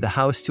retreated into the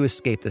house to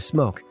escape the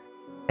smoke,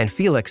 and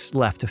Felix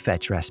left to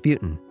fetch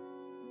Rasputin.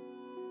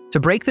 To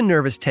break the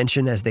nervous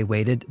tension as they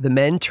waited, the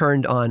men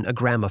turned on a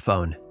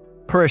gramophone.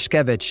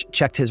 Purishkevich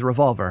checked his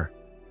revolver.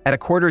 At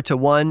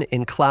 1:45,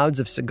 in clouds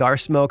of cigar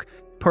smoke,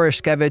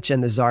 Purishkevich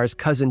and the Tsar's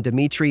cousin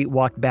Dmitri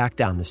walked back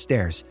down the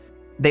stairs.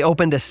 They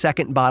opened a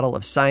second bottle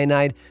of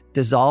cyanide,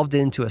 dissolved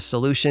into a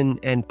solution,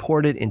 and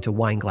poured it into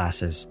wine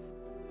glasses.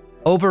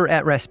 Over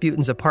at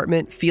Rasputin's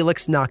apartment,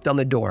 Felix knocked on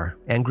the door,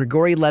 and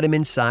Grigori let him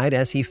inside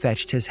as he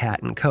fetched his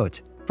hat and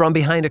coat. From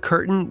behind a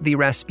curtain, the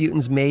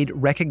Rasputin's maid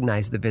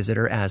recognized the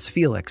visitor as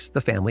Felix,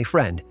 the family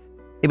friend.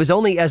 It was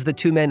only as the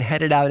 2 men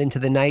headed out into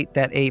the night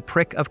that a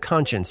prick of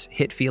conscience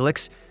hit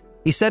Felix.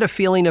 He said a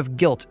feeling of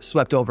guilt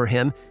swept over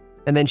him,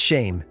 and then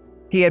shame.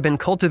 He had been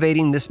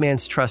cultivating this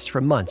man's trust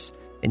for months,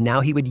 and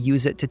now he would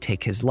use it to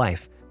take his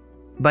life.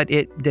 But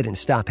it didn't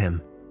stop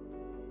him.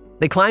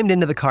 They climbed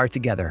into the car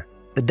together.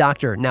 The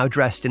doctor, now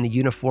dressed in the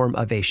uniform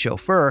of a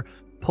chauffeur,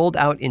 pulled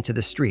out into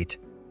the street.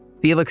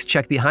 Felix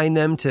checked behind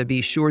them to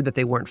be sure that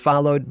they weren't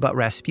followed, but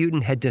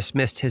Rasputin had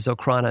dismissed his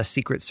Okhrana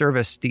Secret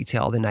Service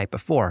detail the night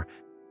before.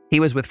 He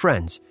was with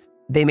friends.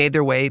 They made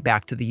their way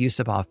back to the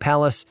Yusupov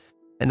Palace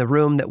and the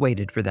room that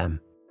waited for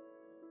them.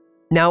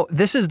 Now,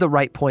 this is the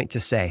right point to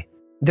say.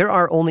 There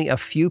are only a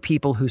few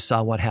people who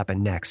saw what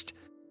happened next.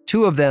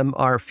 2 of them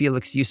are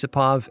Felix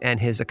Yusupov and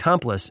his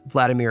accomplice,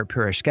 Vladimir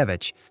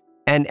Purishkevich.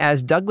 And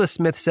as Douglas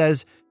Smith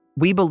says,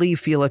 we believe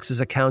Felix's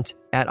account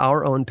at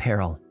our own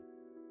peril.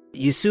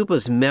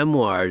 Yusupov's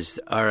memoirs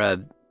are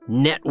a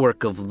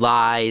network of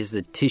lies,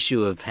 the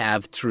tissue of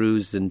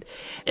half-truths, and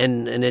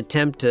an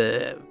attempt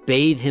to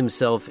bathe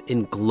himself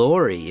in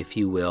glory, if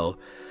you will,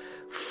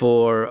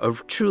 for a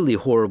truly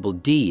horrible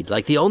deed.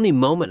 Like, the only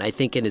moment, I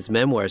think, in his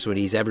memoirs when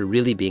he's ever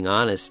really being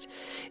honest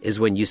is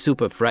when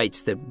Yusupov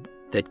writes that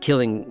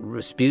killing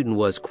Rasputin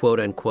was,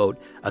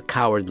 quote-unquote, a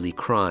cowardly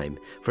crime,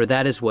 for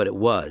that is what it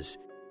was.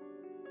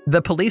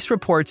 The police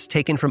reports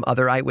taken from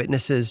other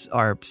eyewitnesses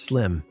are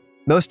slim.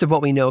 Most of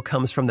what we know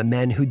comes from the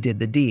men who did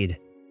the deed.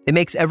 It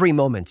makes every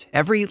moment,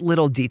 every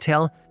little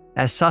detail,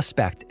 as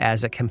suspect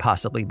as it can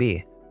possibly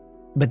be.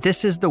 But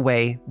this is the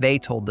way they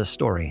told the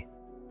story.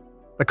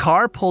 The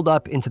car pulled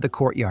up into the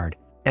courtyard,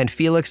 and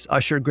Felix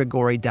ushered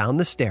Grigori down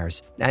the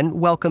stairs and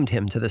welcomed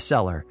him to the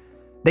cellar.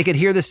 They could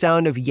hear the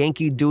sound of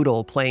Yankee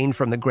Doodle playing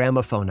from the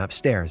gramophone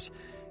upstairs.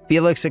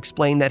 Felix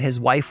explained that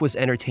his wife was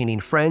entertaining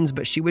friends,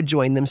 but she would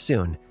join them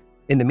soon.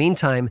 In the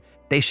meantime,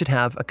 they should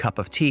have a cup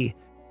of tea,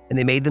 and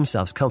they made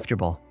themselves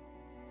comfortable.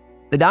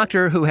 The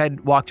doctor, who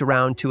had walked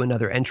around to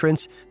another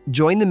entrance,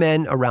 joined the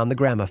men around the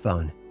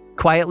gramophone.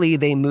 Quietly,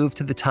 they moved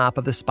to the top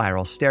of the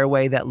spiral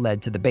stairway that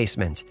led to the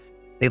basement.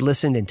 They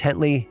listened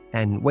intently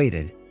and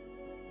waited.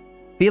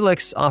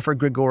 Felix offered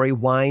Grigori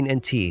wine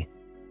and tea,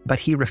 but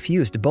he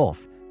refused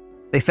both.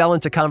 They fell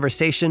into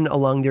conversation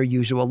along their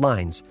usual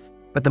lines,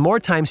 but the more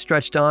time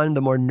stretched on,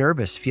 the more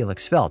nervous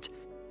Felix felt.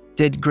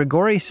 Did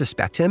Grigori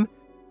suspect him?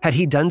 Had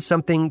he done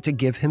something to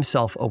give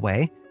himself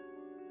away?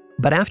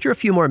 But after a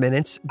few more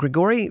minutes,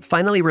 Grigori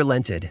finally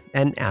relented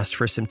and asked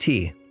for some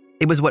tea.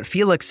 It was what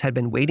Felix had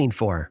been waiting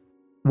for.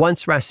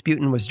 Once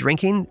Rasputin was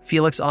drinking,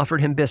 Felix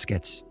offered him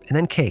biscuits and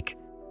then cake.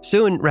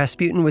 Soon,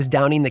 Rasputin was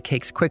downing the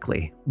cakes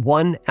quickly,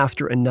 one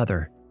after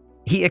another.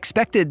 He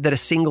expected that a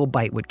single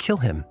bite would kill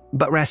him,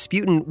 but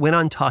Rasputin went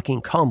on talking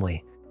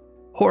calmly.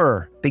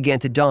 Horror began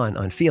to dawn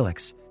on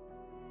Felix.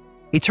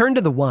 He turned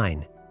to the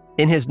wine.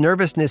 In his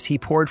nervousness, he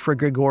poured for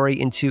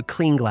Grigori into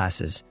clean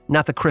glasses,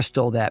 not the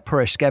crystal that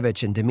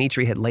Purishkevich and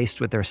Dmitri had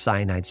laced with their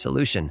cyanide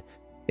solution.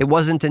 It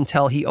wasn't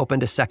until he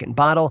opened a second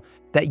bottle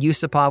that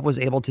Yusupov was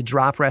able to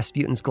drop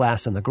Rasputin's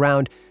glass on the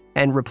ground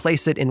and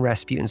replace it in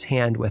Rasputin's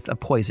hand with a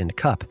poisoned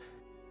cup.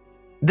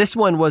 This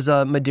one was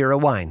a Madeira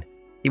wine.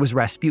 It was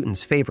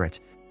Rasputin's favorite.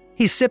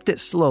 He sipped it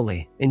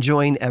slowly,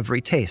 enjoying every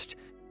taste.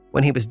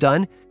 When he was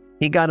done,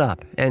 he got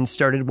up and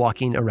started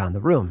walking around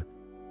the room.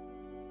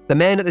 The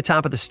men at the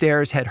top of the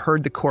stairs had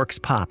heard the corks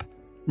pop.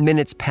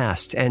 Minutes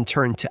passed and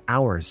turned to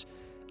hours.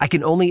 I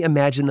can only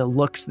imagine the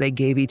looks they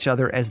gave each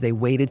other as they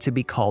waited to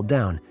be called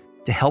down,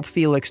 to help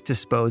Felix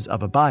dispose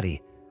of a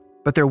body.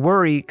 But their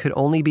worry could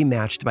only be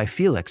matched by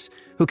Felix,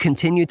 who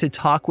continued to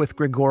talk with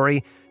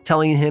Grigori,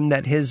 telling him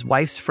that his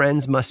wife's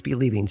friends must be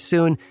leaving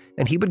soon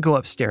and he would go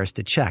upstairs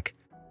to check.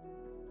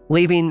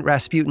 Leaving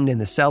Rasputin in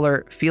the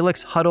cellar,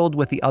 Felix huddled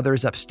with the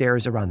others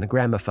upstairs around the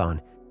gramophone.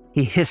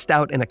 He hissed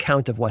out an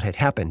account of what had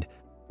happened.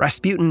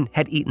 Rasputin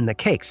had eaten the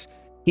cakes.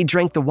 He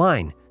drank the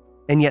wine,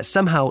 and yet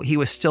somehow he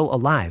was still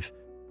alive.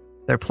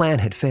 Their plan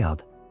had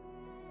failed.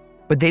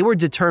 But they were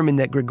determined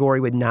that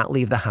Grigori would not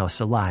leave the house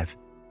alive.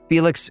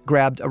 Felix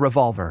grabbed a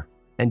revolver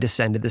and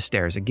descended the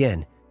stairs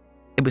again.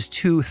 It was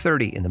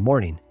 2:30 in the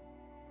morning.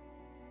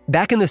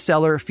 Back in the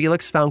cellar,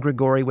 Felix found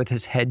Grigori with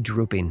his head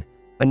drooping.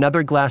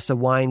 Another glass of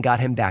wine got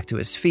him back to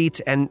his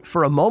feet, and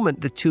for a moment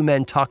the two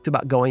men talked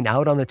about going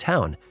out on the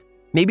town.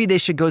 Maybe they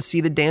should go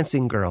see the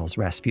dancing girls,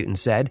 Rasputin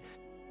said.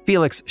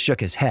 Felix shook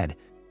his head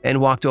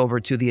and walked over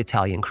to the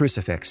Italian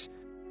crucifix.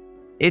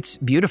 It's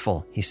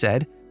beautiful, he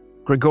said.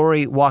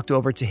 Grigori walked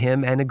over to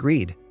him and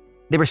agreed.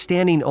 They were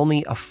standing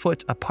only a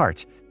foot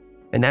apart,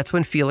 and that's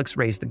when Felix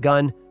raised the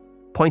gun,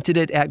 pointed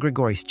it at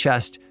Grigori's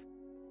chest,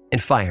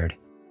 and fired.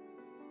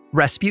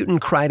 Rasputin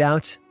cried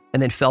out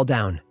and then fell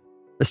down.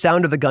 The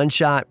sound of the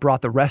gunshot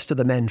brought the rest of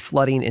the men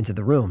flooding into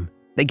the room.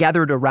 They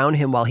gathered around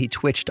him while he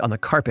twitched on the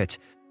carpet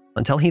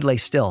until he lay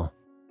still.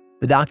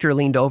 The doctor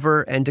leaned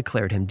over and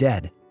declared him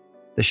dead.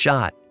 The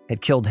shot had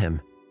killed him.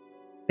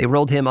 They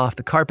rolled him off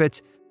the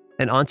carpet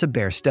and onto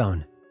bare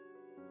stone.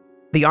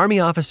 The army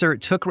officer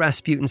took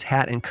Rasputin's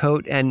hat and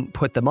coat and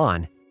put them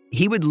on.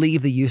 He would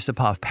leave the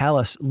Yusupov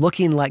palace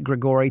looking like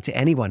Grigori to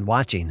anyone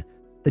watching.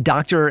 The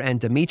doctor and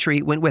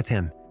Dmitri went with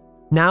him.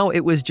 Now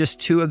it was just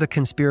two of the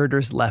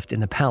conspirators left in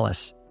the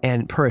palace,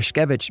 and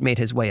Purishkevich made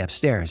his way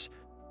upstairs.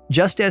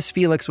 Just as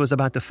Felix was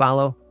about to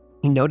follow,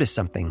 he noticed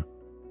something.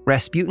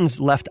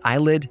 Rasputin's left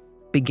eyelid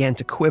began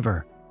to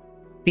quiver.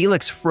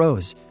 Felix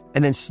froze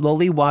and then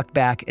slowly walked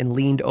back and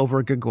leaned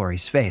over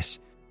Grigori's face.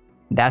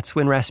 That's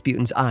when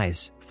Rasputin's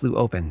eyes flew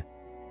open.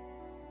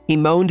 He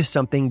moaned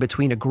something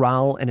between a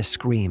growl and a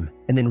scream,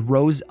 and then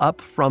rose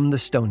up from the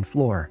stone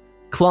floor.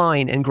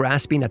 Clawing and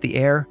grasping at the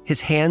air,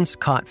 his hands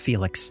caught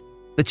Felix.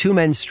 The two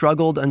men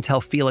struggled until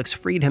Felix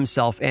freed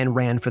himself and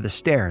ran for the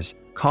stairs,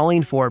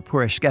 calling for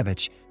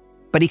Purishkevich.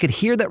 But he could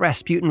hear that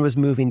Rasputin was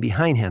moving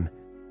behind him.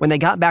 When they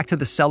got back to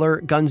the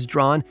cellar, guns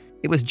drawn,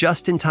 it was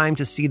just in time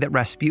to see that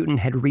Rasputin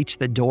had reached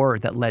the door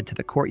that led to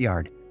the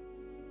courtyard.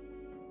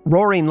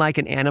 Roaring like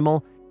an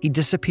animal, he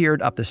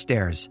disappeared up the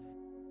stairs.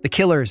 The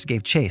killers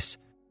gave chase.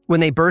 When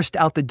they burst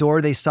out the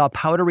door, they saw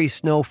powdery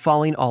snow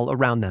falling all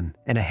around them,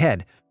 and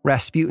ahead,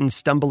 Rasputin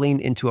stumbling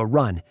into a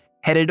run,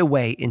 headed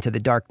away into the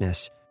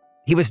darkness.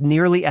 He was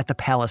nearly at the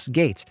palace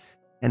gate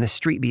and the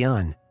street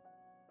beyond.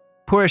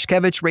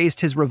 Purishkevich raised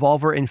his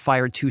revolver and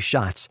fired 2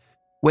 shots.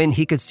 When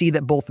he could see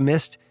that both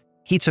missed,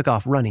 he took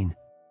off running.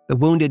 The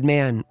wounded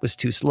man was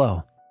too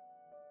slow.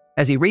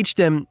 As he reached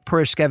him,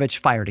 Purishkevich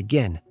fired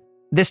again.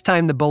 This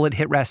time the bullet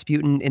hit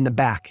Rasputin in the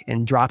back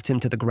and dropped him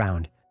to the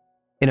ground.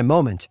 In a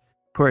moment,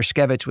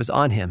 Purishkevich was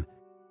on him.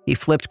 He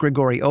flipped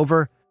Grigori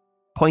over,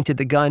 pointed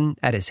the gun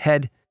at his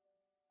head,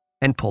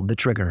 and pulled the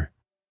trigger.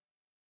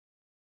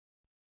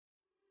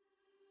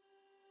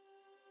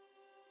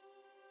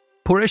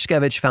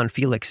 Purishkevich found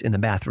Felix in the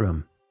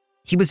bathroom.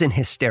 He was in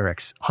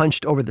hysterics,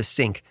 hunched over the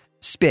sink,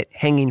 spit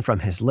hanging from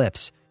his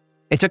lips.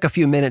 It took a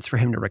few minutes for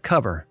him to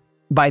recover.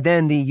 By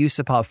then, the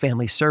Yusupov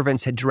family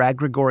servants had dragged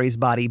Grigory's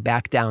body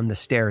back down the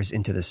stairs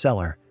into the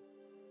cellar.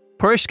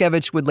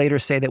 Purishkevich would later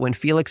say that when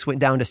Felix went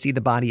down to see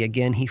the body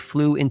again, he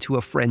flew into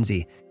a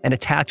frenzy and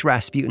attacked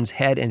Rasputin's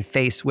head and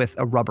face with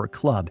a rubber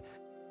club.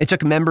 It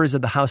took members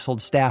of the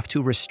household staff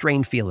to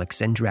restrain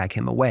Felix and drag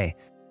him away.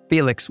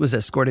 Felix was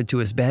escorted to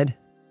his bed,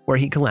 where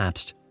he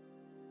collapsed.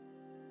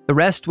 The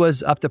rest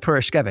was up to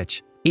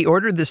Purishkevich. He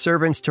ordered the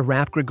servants to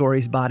wrap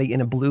Grigory's body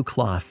in a blue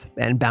cloth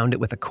and bound it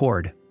with a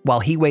cord, while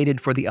he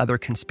waited for the other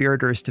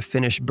conspirators to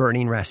finish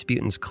burning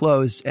Rasputin's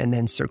clothes and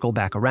then circle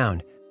back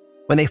around.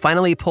 When they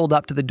finally pulled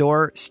up to the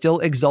door, still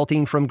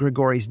exulting from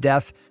Grigory's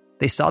death,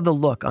 they saw the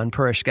look on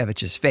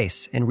Purishkevich's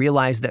face and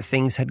realized that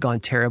things had gone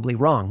terribly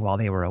wrong while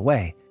they were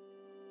away.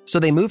 So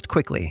they moved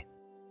quickly.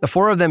 The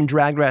four of them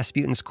dragged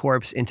Rasputin's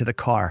corpse into the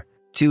car,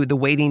 to the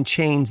waiting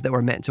chains that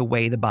were meant to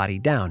weigh the body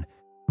down.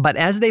 But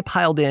as they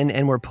piled in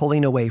and were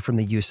pulling away from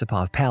the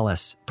Yusupov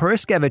palace,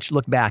 Purishkevich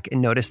looked back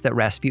and noticed that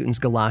Rasputin's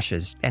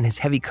galoshes and his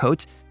heavy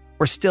coat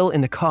were still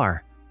in the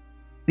car.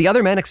 The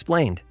other men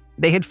explained.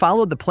 They had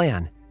followed the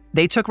plan.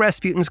 They took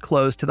Rasputin's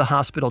clothes to the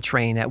hospital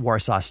train at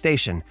Warsaw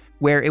Station,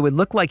 where it would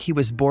look like he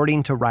was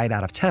boarding to ride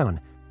out of town.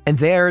 And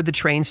there, the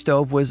train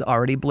stove was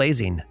already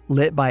blazing,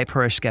 lit by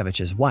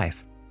Purishkevich's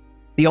wife.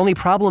 The only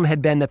problem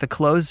had been that the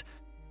clothes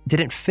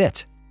didn't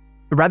fit.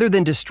 Rather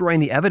than destroying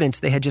the evidence,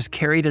 they had just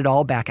carried it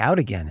all back out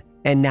again,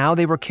 and now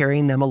they were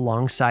carrying them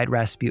alongside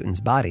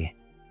Rasputin's body.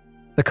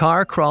 The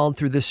car crawled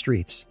through the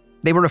streets.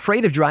 They were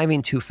afraid of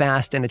driving too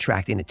fast and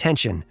attracting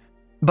attention,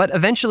 but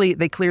eventually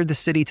they cleared the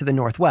city to the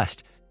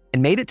northwest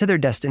and made it to their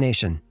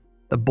destination,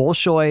 the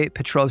Bolshoi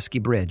Petrovsky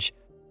Bridge.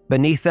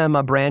 Beneath them,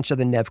 a branch of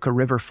the Nevka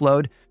River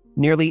flowed,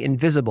 nearly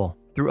invisible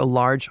through a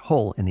large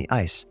hole in the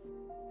ice.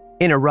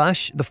 In a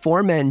rush, the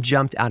four men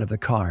jumped out of the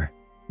car.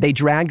 They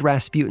dragged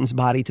Rasputin's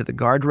body to the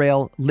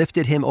guardrail,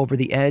 lifted him over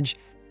the edge,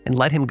 and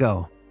let him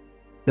go.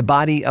 The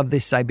body of the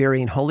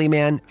Siberian holy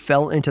man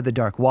fell into the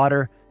dark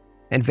water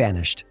and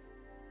vanished.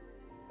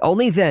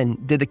 Only then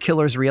did the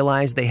killers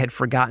realize they had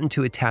forgotten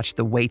to attach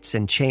the weights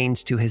and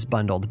chains to his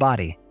bundled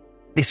body.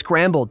 They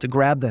scrambled to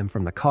grab them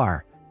from the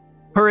car.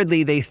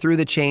 Hurriedly, they threw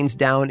the chains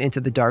down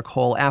into the dark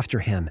hole after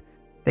him.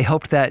 They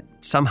hoped that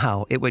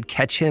somehow it would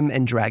catch him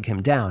and drag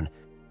him down.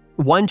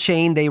 One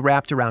chain they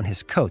wrapped around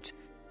his coat.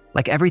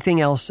 Like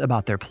everything else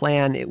about their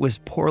plan, it was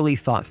poorly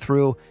thought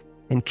through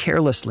and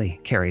carelessly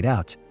carried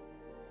out.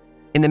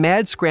 In the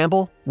mad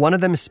scramble, one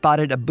of them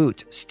spotted a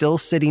boot still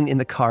sitting in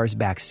the car's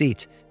back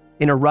seat.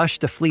 In a rush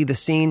to flee the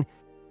scene,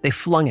 they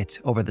flung it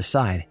over the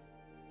side.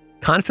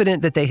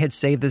 Confident that they had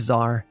saved the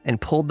Tsar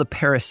and pulled the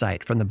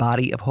parasite from the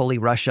body of Holy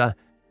Russia,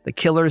 the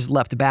killers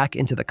leapt back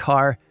into the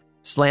car,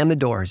 slammed the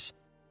doors,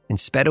 and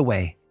sped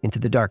away into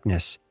the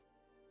darkness.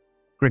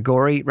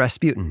 Grigory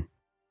Rasputin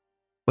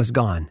was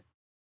gone.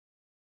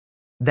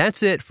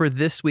 That's it for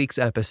this week's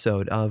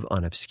episode of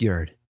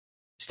Unobscured.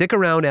 Stick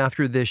around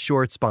after this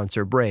short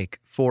sponsor break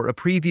for a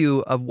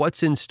preview of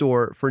what's in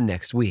store for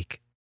next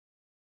week.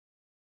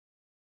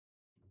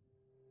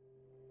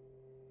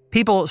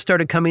 People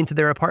started coming to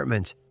their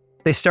apartment.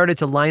 They started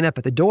to line up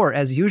at the door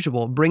as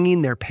usual,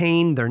 bringing their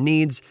pain, their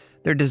needs,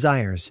 their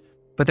desires.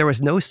 But there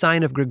was no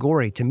sign of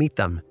Grigory to meet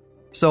them.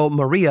 So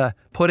Maria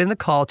put in a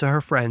call to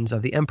her friends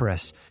of the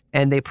Empress,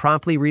 and they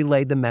promptly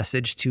relayed the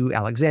message to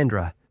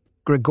Alexandra.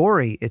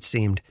 Grigory, it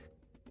seemed,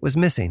 was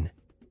missing.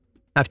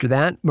 After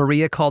that,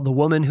 Maria called the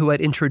woman who had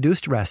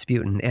introduced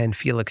Rasputin and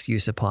Felix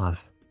Yusupov.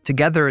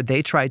 Together,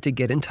 they tried to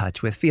get in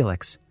touch with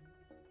Felix.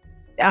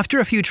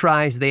 After a few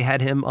tries, they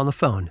had him on the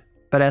phone.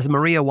 But as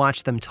Maria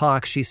watched them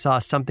talk, she saw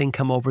something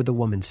come over the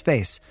woman's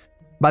face.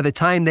 By the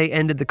time they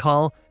ended the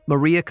call,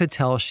 Maria could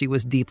tell she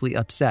was deeply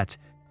upset.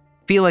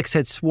 Felix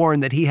had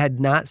sworn that he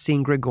had not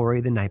seen Grigory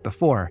the night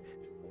before.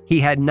 He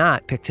had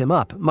not picked him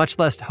up, much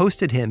less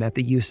hosted him at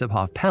the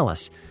Yusupov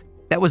Palace.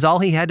 That was all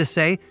he had to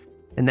say,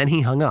 and then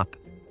he hung up.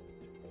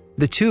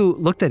 The two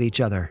looked at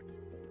each other.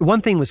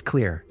 One thing was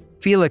clear.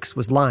 Felix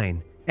was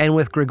lying, and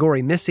with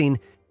Grigory missing,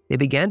 they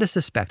began to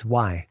suspect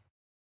why.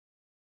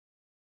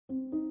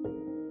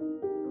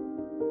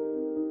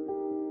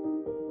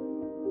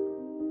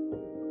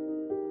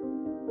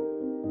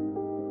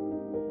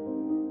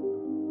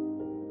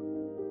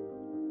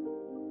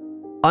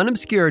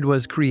 Unobscured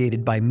was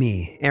created by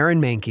me,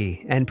 Aaron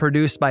Mahnke, and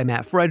produced by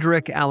Matt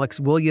Frederick, Alex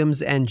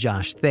Williams, and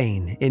Josh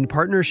Thane in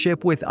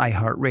partnership with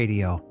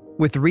iHeartRadio,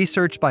 with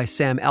research by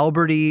Sam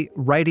Alberti,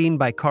 writing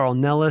by Carl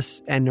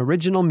Nellis, and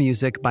original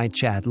music by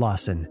Chad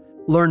Lawson.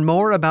 Learn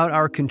more about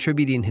our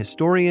contributing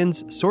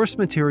historians, source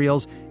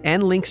materials,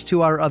 and links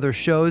to our other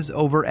shows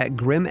over at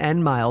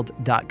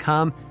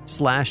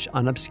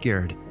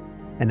grimandmild.com/unobscured.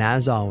 And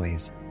as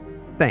always,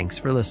 thanks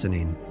for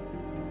listening.